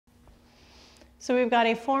So we've got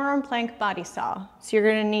a forearm plank body saw. So you're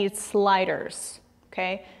gonna need sliders,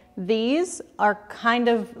 okay? These are kind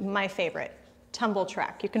of my favorite, Tumble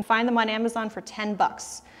Track. You can find them on Amazon for 10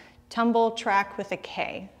 bucks. Tumble Track with a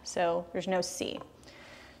K, so there's no C.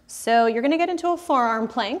 So you're gonna get into a forearm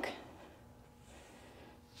plank.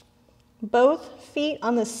 Both feet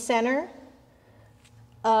on the center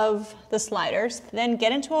of the sliders, then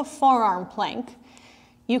get into a forearm plank.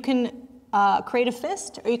 You can create a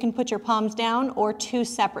fist, or you can put your palms down, or two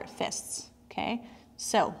separate fists, okay?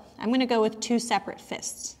 So I'm gonna go with two separate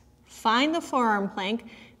fists. Find the forearm plank,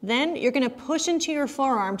 then you're gonna push into your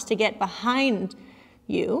forearms to get behind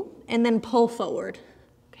you, and then pull forward,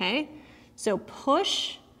 okay? So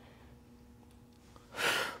push,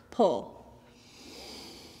 pull.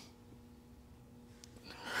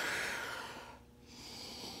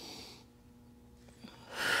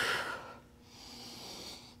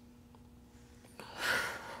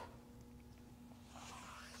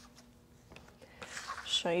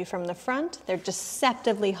 Show you from the front. They're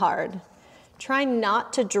deceptively hard. Try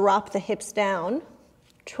not to drop the hips down.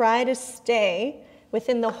 Try to stay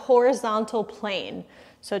within the horizontal plane.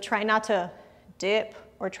 So try not to dip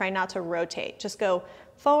or try not to rotate. Just go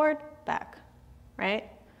forward, back, right?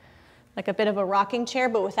 Like a bit of a rocking chair,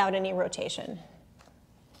 but without any rotation.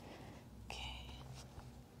 Okay.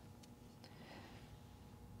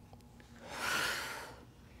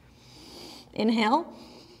 Inhale.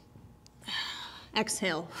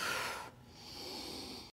 Exhale.